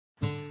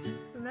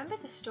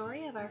Remember the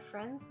story of our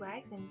friends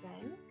Wags and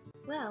Ben?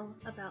 Well,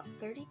 about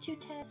 32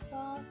 tennis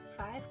balls,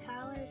 5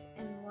 collars,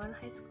 and 1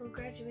 high school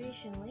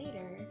graduation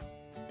later,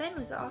 Ben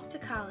was off to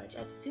college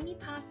at SUNY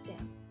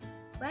Potsdam.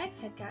 Wags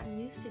had gotten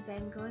used to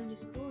Ben going to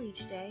school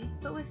each day,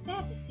 but was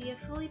sad to see a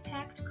fully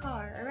packed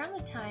car around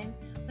the time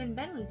when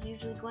Ben was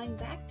usually going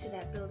back to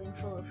that building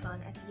full of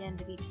fun at the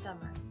end of each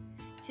summer.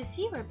 To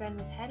see where Ben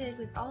was headed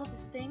with all of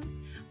his things,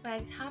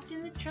 Wags hopped in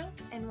the trunk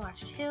and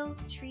watched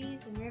hills,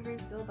 trees, and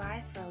rivers go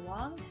by for a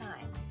long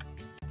time.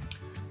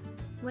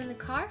 When the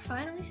car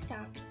finally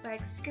stopped,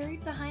 Wags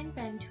scurried behind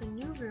Ben to a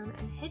new room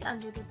and hid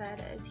under the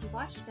bed as he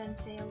watched Ben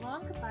say a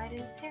long goodbye to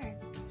his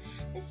parents.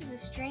 This is a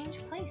strange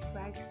place,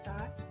 Wags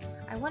thought.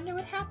 I wonder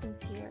what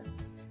happens here.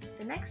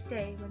 The next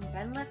day, when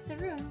Ben left the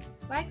room,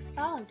 Wags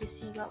followed to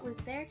see what was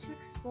there to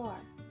explore,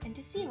 and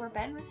to see where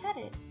Ben was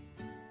headed.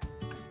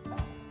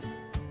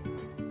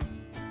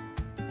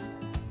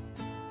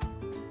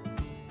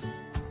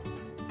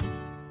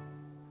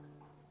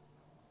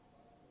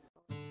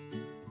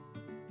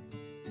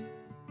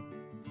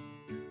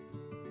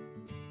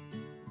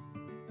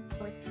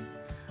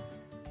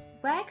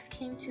 Wags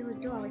came to a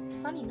door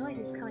with funny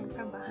noises coming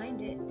from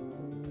behind it.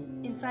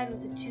 Inside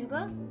was a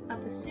tuba, a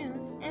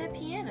bassoon, and a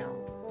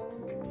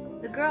piano.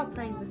 The girl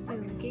playing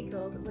bassoon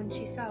giggled when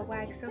she saw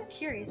Wags so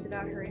curious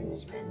about her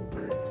instrument.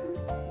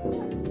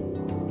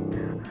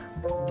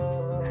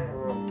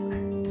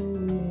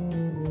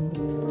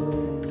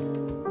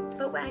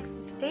 But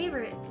Wags'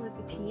 favorite was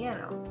the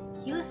piano.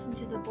 He listened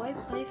to the boy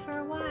play for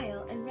a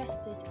while and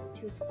rested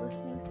to its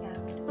glistening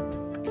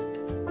sound.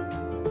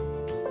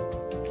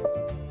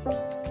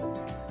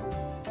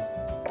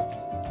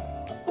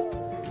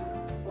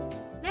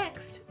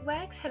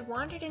 Wags had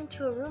wandered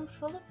into a room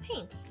full of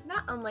paints,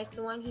 not unlike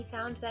the one he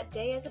found that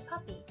day as a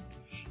puppy.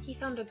 He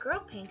found a girl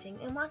painting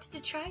and wanted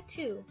to try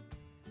too.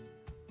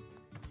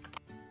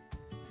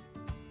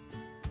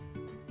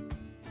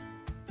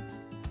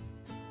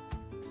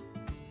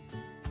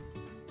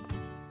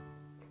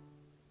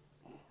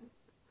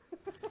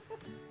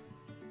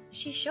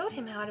 She showed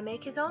him how to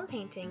make his own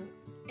painting,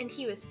 and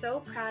he was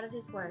so proud of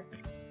his work.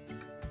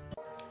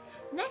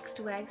 Next,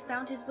 Wags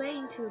found his way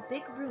into a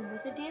big room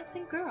with a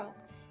dancing girl.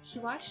 He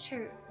watched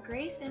her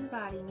grace and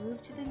body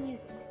move to the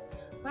music.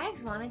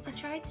 Wags wanted to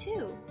try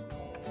too.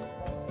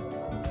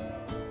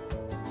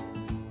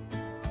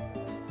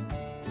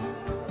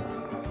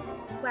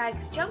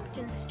 Wags jumped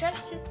and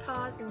stretched his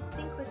paws in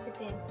sync with the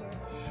dancer,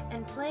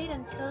 and played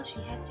until she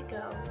had to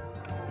go.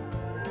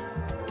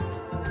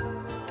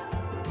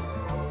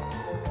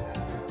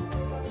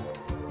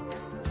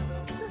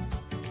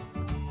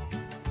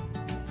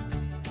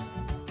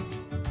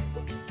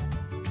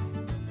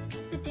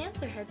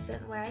 Had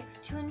sent Wags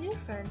to a new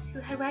friend who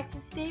had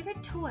Wags'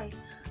 favorite toy,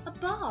 a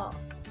ball.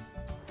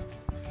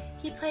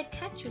 He played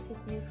catch with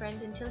his new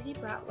friend until he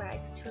brought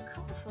Wags to a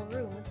colorful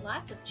room with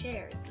lots of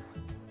chairs.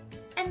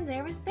 And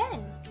there was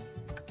Ben.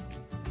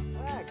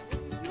 Wags,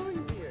 what are you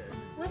doing here?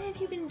 What have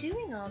you been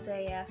doing all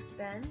day? Asked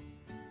Ben.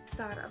 He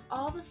thought of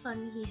all the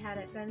fun he had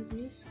at Ben's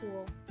new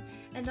school,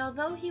 and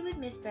although he would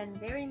miss Ben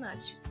very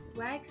much,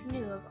 Wags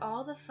knew of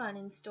all the fun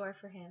in store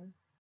for him.